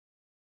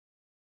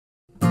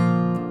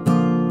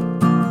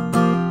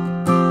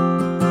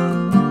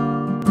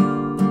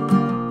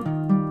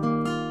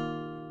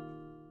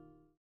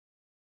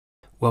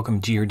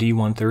Welcome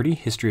GRD130,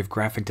 History of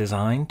Graphic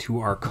Design, to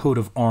our Coat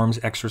of Arms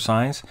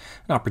exercise,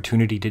 an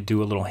opportunity to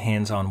do a little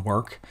hands-on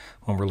work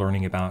when we're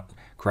learning about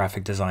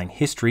graphic design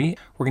history.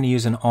 We're going to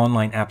use an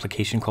online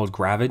application called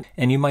Gravit,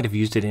 and you might have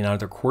used it in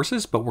other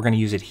courses, but we're going to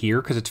use it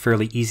here because it's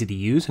fairly easy to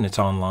use and it's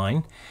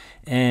online.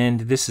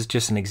 And this is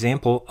just an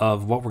example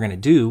of what we're going to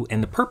do,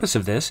 and the purpose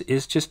of this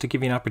is just to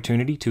give you an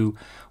opportunity to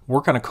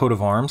work on a coat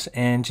of arms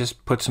and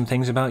just put some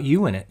things about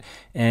you in it,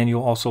 and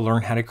you'll also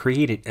learn how to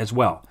create it as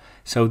well.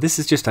 So this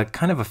is just a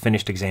kind of a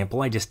finished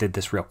example. I just did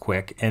this real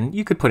quick, and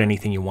you could put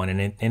anything you want in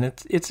it, and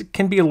it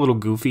can be a little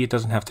goofy. It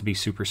doesn't have to be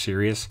super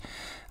serious.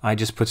 I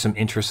just put some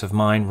interests of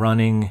mine: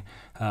 running,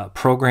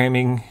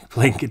 programming,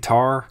 playing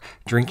guitar,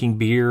 drinking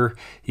beer.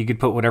 You could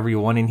put whatever you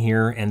want in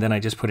here, and then I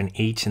just put an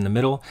H in the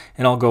middle,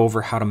 and I'll go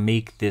over how to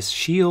make this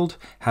shield,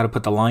 how to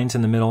put the lines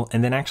in the middle,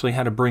 and then actually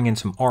how to bring in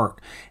some art.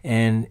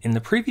 And in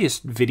the previous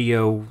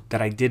video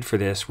that I did for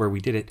this, where we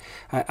did it,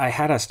 I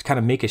had us kind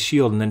of make a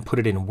shield and then put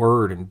it in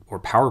Word or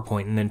PowerPoint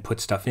and then put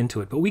stuff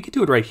into it. But we could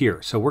do it right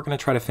here. So we're going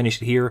to try to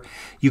finish it here.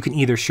 You can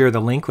either share the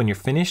link when you're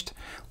finished,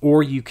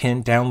 or you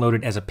can download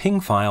it as a ping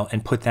file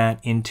and put that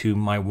into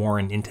my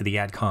Warren, into the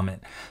add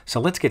comment. So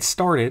let's get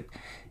started,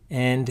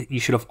 and you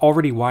should have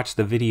already watched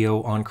the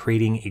video on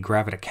creating a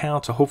Gravit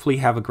account, so hopefully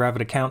you have a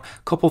Gravit account.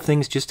 A couple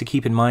things just to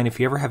keep in mind: if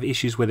you ever have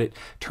issues with it,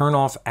 turn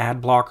off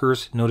ad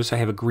blockers. Notice I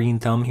have a green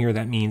thumb here.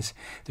 That means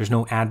there's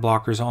no ad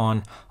blockers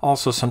on.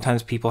 Also,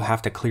 sometimes people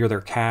have to clear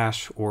their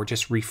cache or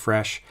just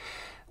refresh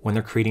when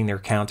they're creating their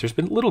account. There's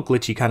been little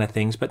glitchy kind of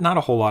things, but not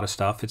a whole lot of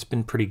stuff. It's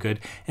been pretty good,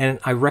 and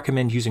I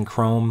recommend using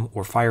Chrome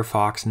or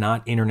Firefox,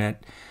 not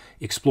Internet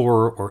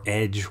Explorer or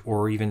Edge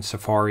or even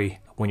Safari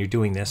when you're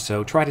doing this.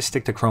 So try to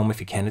stick to Chrome if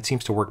you can. It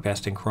seems to work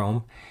best in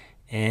Chrome.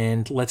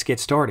 And let's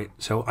get started.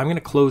 So I'm going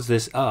to close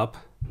this up.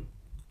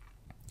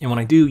 And when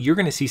I do, you're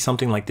going to see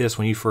something like this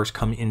when you first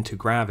come into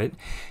Gravit.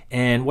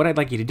 And what I'd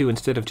like you to do,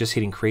 instead of just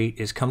hitting create,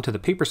 is come to the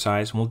paper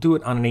size, and we'll do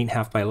it on an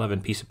 8.5 by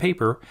 11 piece of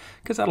paper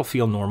because that'll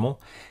feel normal.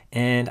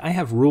 And I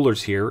have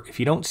rulers here. If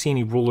you don't see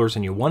any rulers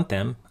and you want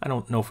them, I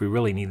don't know if we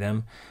really need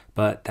them,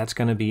 but that's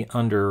going to be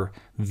under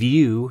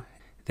View.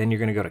 Then you're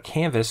going to go to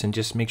Canvas and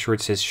just make sure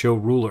it says Show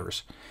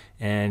Rulers.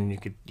 And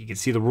you can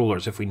see the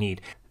rulers if we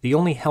need. The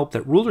only help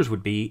that rulers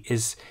would be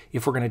is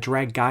if we're going to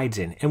drag guides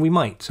in, and we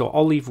might. So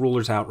I'll leave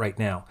rulers out right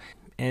now.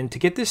 And to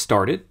get this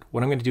started,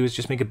 what I'm going to do is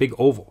just make a big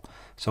oval.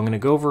 So I'm going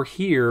to go over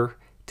here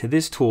to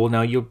this tool.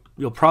 Now you'll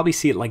probably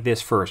see it like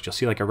this first. You'll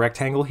see like a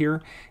rectangle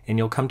here, and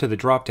you'll come to the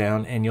drop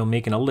down and you'll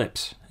make an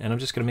ellipse. And I'm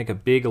just going to make a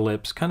big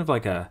ellipse, kind of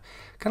like a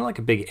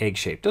big egg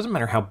shape. Doesn't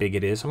matter how big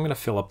it is. I'm going to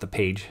fill up the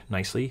page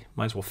nicely.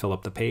 Might as well fill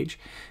up the page,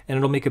 and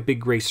it'll make a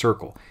big gray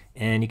circle.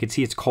 And you can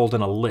see it's called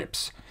an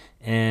ellipse.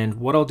 And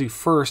what I'll do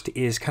first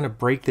is kind of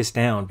break this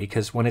down,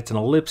 because when it's an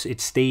ellipse, it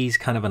stays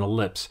kind of an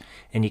ellipse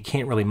and you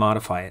can't really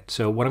modify it.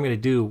 So what I'm going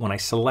to do when I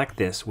select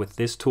this with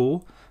this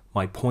tool,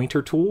 my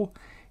pointer tool,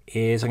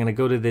 is I'm going to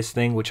go to this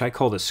thing which I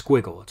call the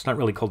squiggle. It's not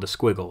really called the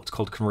squiggle, it's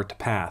called convert to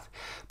path.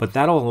 But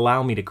that'll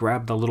allow me to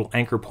grab the little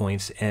anchor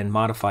points and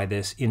modify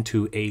this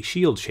into a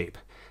shield shape.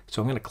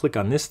 So I'm going to click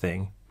on this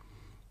thing,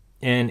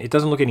 and it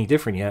doesn't look any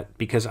different yet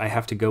because I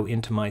have to go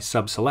into my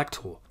sub-select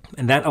tool.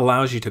 And that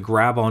allows you to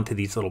grab onto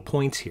these little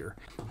points here.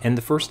 And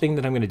the first thing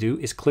that I'm going to do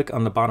is click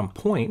on the bottom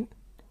point,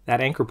 that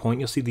anchor point.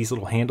 You'll see these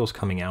little handles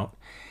coming out.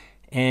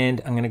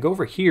 And I'm going to go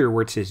over here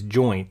where it says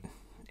joint,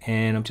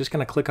 and I'm just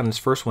going to click on this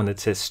first one that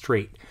says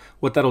straight.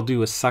 What that'll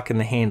do is suck in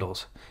the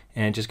handles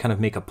and just kind of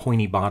make a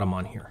pointy bottom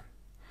on here.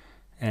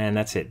 And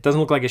that's it.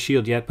 Doesn't look like a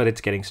shield yet, but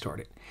it's getting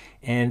started.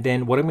 And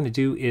then what I'm going to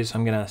do is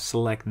I'm going to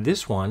select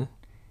this one,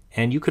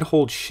 and you could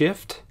hold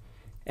Shift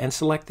and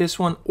select this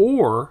one,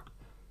 or,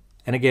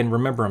 and again,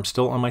 remember I'm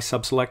still on my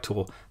sub-select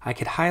tool, I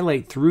could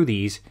highlight through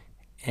these,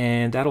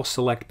 and that'll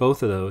select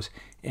both of those,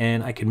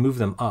 and I can move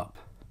them up.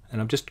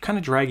 And I'm just kind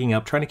of dragging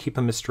up, trying to keep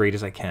them as straight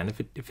as I can.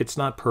 If it's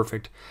not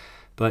perfect,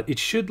 but it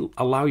should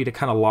allow you to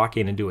kind of lock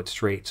in and do it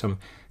straight. So I'm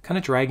kind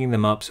of dragging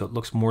them up so it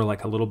looks more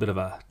like a little bit of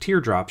a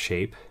teardrop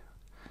shape,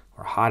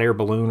 or a hot air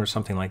balloon or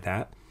something like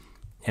that.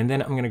 And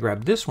then I'm going to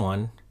grab this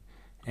one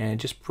and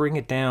just bring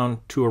it down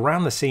to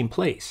around the same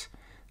place,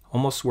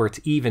 almost where it's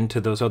even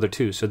to those other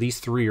two. So these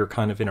three are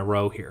kind of in a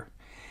row here.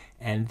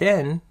 And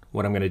then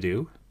what I'm going to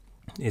do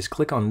is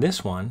click on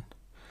this one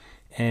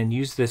and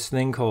use this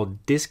thing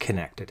called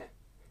disconnected.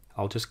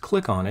 I'll just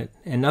click on it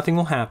and nothing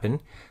will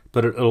happen,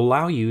 but it'll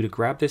allow you to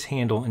grab this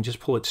handle and just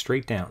pull it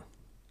straight down.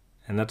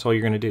 And that's all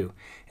you're going to do.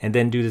 And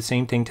then do the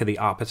same thing to the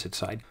opposite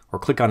side, or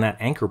click on that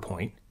anchor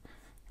point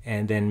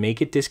and then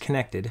make it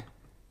disconnected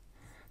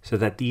so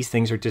that these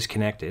things are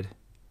disconnected.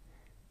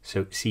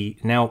 So see,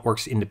 now it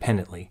works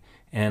independently.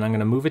 And I'm going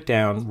to move it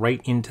down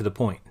right into the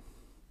point,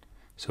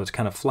 so it's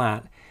kind of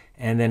flat.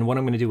 And then what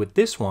I'm going to do with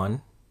this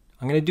one,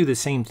 I'm going to do the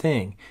same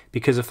thing,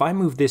 because if I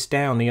move this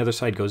down, the other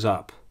side goes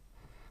up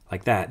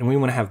like that, and we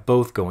want to have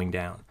both going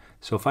down.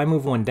 So if I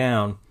move one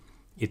down,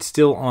 it's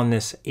still on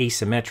this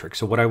asymmetric.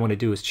 So what I want to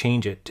do is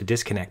change it to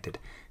disconnected.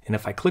 And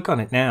if I click on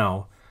it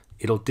now,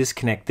 it'll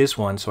disconnect this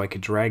one, so I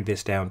could drag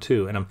this down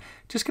too. And I'm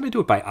just going to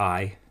do it by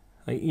eye.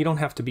 You don't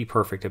have to be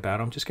perfect about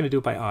it. I'm just going to do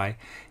it by eye.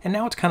 And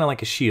now it's kind of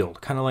like a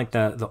shield, kind of like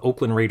the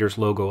Oakland Raiders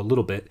logo a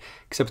little bit,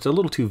 except it's a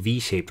little too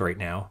V-shaped right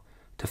now.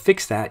 To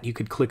fix that, you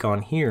could click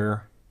on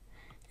here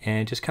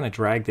and just kind of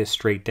drag this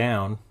straight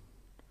down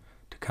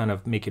to kind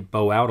of make it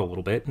bow out a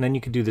little bit. And then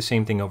you could do the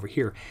same thing over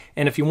here.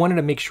 And if you wanted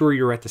to make sure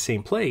you're at the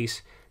same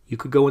place, you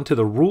could go into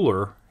the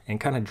ruler and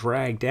kind of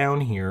drag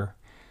down here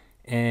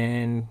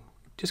and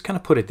just kind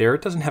of put it there.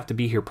 It doesn't have to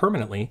be here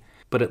permanently,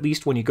 but at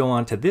least when you go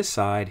on to this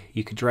side,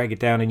 you could drag it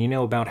down and you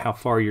know about how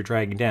far you're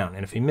dragging down.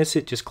 And if you miss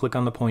it, just click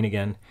on the point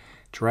again,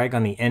 drag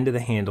on the end of the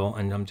handle,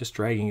 and I'm just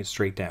dragging it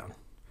straight down.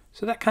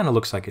 So that kind of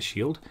looks like a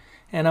shield,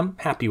 and I'm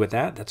happy with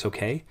that. That's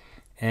okay.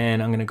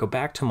 And I'm going to go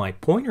back to my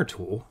pointer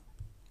tool,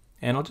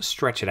 and I'll just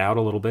stretch it out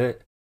a little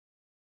bit.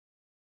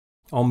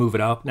 I'll move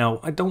it up. Now,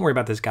 don't worry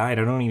about this guide.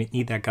 I don't even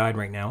need that guide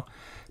right now.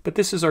 But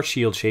this is our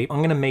shield shape. I'm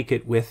going to make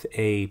it with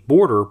a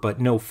border, but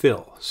no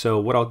fill. So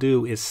what I'll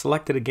do is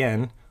select it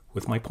again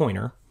with my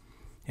pointer.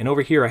 And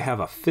over here I have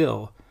a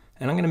fill,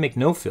 and I'm going to make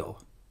no fill.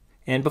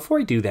 And before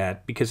I do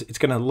that, because it's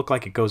going to look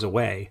like it goes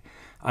away,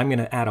 I'm going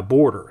to add a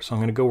border. So I'm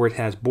going to go where it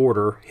has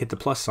border, hit the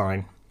plus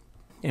sign,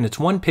 and it's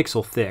 1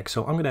 pixel thick.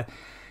 So I'm going to,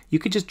 you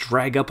could just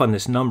drag up on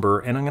this number,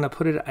 and I'm going to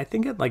put it, I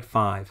think, at like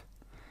 5.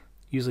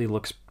 Usually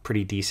looks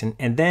pretty decent.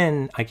 And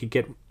then I could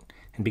get,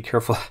 and be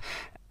careful,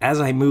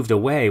 as I moved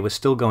away, it was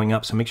still going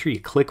up. So make sure you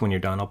click when you're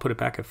done. I'll put it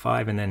back at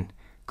 5 and then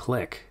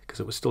click, because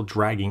it was still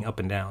dragging up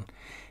and down.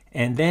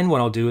 And then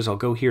what I'll do is I'll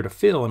go here to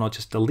fill, and I'll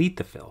just delete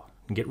the fill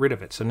and get rid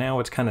of it. So now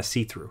it's kind of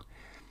see-through.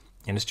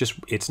 And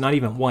it's not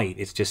even white,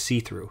 it's just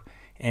see-through.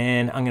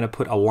 And I'm going to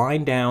put a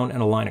line down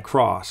and a line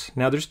across.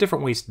 Now there's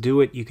different ways to do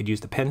it. You could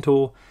use the pen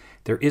tool.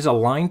 There is a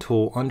line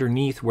tool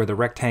underneath where the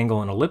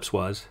rectangle and ellipse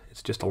was.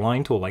 It's just a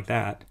line tool like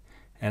that.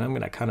 And I'm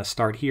going to kind of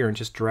start here and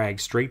just drag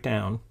straight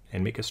down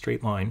and make a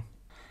straight line.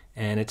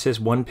 And it says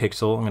 1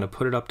 pixel. I'm going to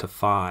put it up to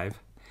 5.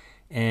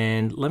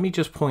 And let me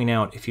just point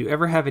out, if you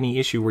ever have any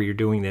issue where you're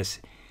doing this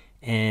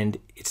and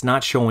it's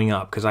not showing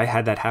up, because I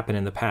had that happen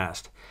in the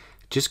past,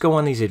 just go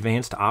on these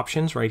advanced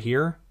options right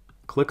here,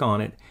 click on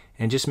it,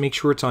 and just make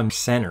sure it's on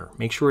center.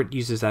 Make sure it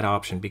uses that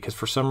option, because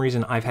for some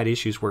reason I've had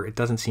issues where it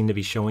doesn't seem to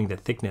be showing the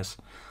thickness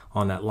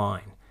on that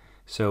line.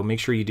 So make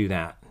sure you do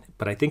that.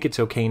 But I think it's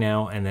okay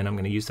now, and then I'm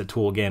going to use the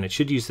tool again. It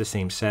should use the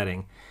same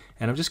setting.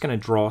 And I'm just going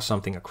to draw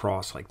something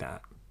across like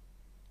that.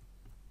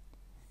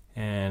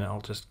 And I'll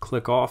just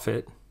click off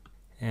it,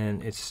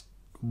 and it's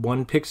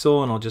 1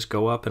 pixel, and I'll just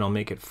go up and I'll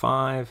make it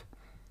 5.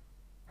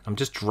 I'm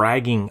just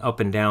dragging up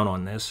and down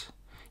on this.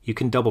 You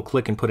can double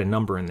click and put a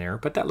number in there,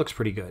 but that looks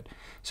pretty good.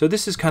 So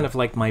this is kind of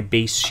like my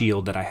base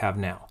shield that I have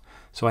now.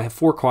 So I have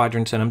 4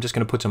 quadrants, and I'm just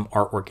going to put some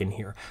artwork in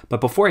here.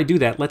 But before I do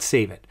that, let's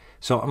save it.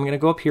 So I'm going to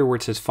go up here where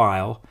it says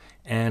File,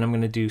 and I'm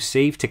going to do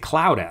Save to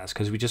Cloud As,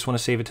 because we just want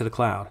to save it to the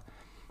cloud.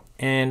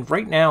 And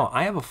right now,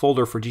 I have a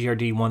folder for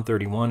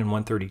GRD131 and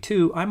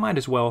 132. I might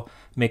as well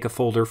make a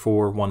folder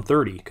for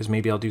 130, because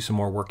maybe I'll do some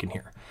more work in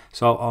here.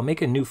 So I'll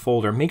make a new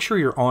folder. Make sure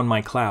you're on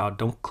my cloud.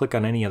 Don't click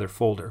on any other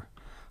folder.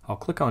 I'll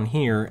click on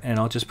here, and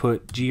I'll just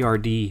put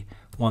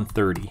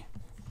GRD130,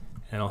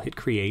 and I'll hit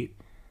Create.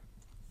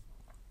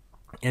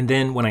 And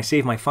then when I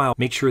save my file,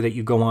 make sure that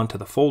you go on to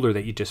the folder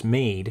that you just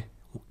made,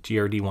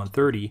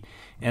 GRD130,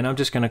 and I'm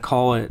just going to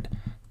call it,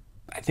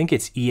 I think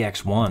it's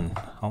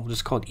EX1. I'll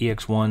just call it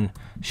EX1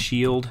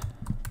 Shield.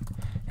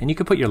 And you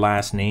can put your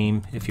last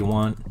name if you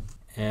want,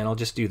 and I'll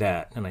just do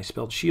that. And I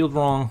spelled shield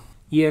wrong,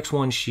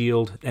 EX1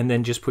 Shield, and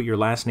then just put your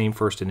last name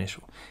first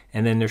initial.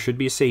 And then there should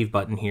be a save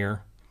button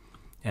here,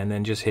 and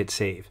then just hit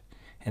save.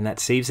 And that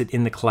saves it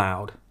in the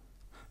cloud.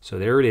 So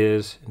there it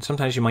is, and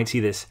sometimes you might see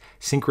this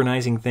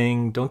synchronizing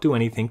thing. Don't do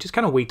anything, just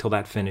kind of wait till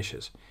that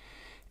finishes.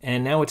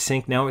 And now it's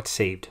synced, now it's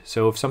saved.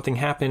 So if something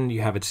happened,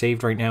 you have it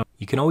saved right now.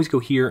 You can always go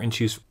here and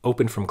choose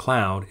Open from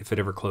Cloud if it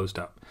ever closed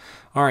up.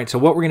 All right, so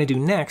what we're gonna do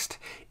next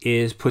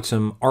is put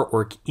some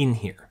artwork in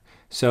here.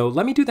 So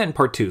let me do that in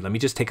part 2. Let me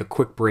just take a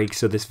quick break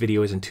so this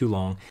video isn't too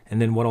long.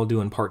 And then what I'll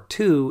do in part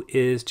 2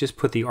 is just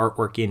put the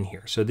artwork in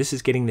here. So this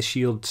is getting the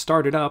shield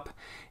started up,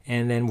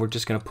 and then we're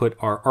just gonna put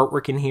our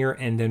artwork in here,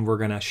 and then we're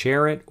gonna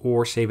share it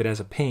or save it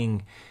as a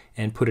ping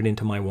and put it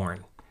into my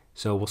Warren.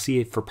 So we'll see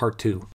it for part 2.